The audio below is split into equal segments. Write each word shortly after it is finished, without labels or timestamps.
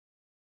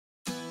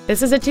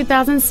This is a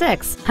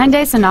 2006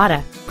 Hyundai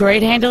Sonata.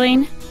 Great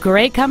handling,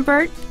 great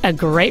comfort, a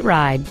great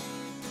ride.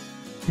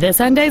 This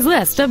Hyundai's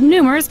list of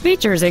numerous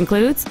features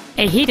includes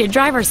a heated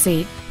driver's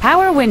seat,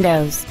 power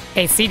windows,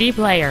 a CD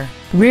player,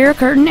 rear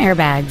curtain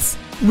airbags,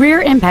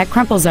 rear impact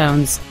crumple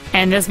zones,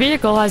 and this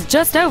vehicle has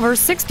just over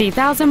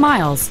 60,000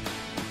 miles.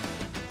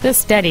 The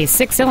steady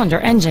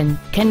 6-cylinder engine,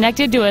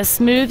 connected to a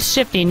smooth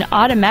shifting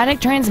automatic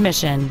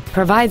transmission,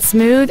 provides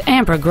smooth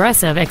and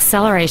progressive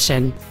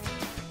acceleration.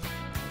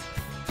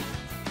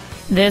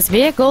 This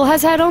vehicle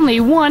has had only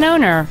one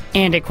owner,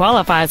 and it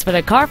qualifies for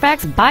the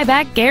Carfax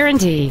buyback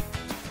guarantee.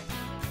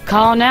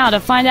 Call now to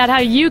find out how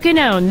you can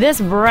own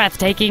this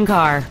breathtaking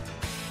car.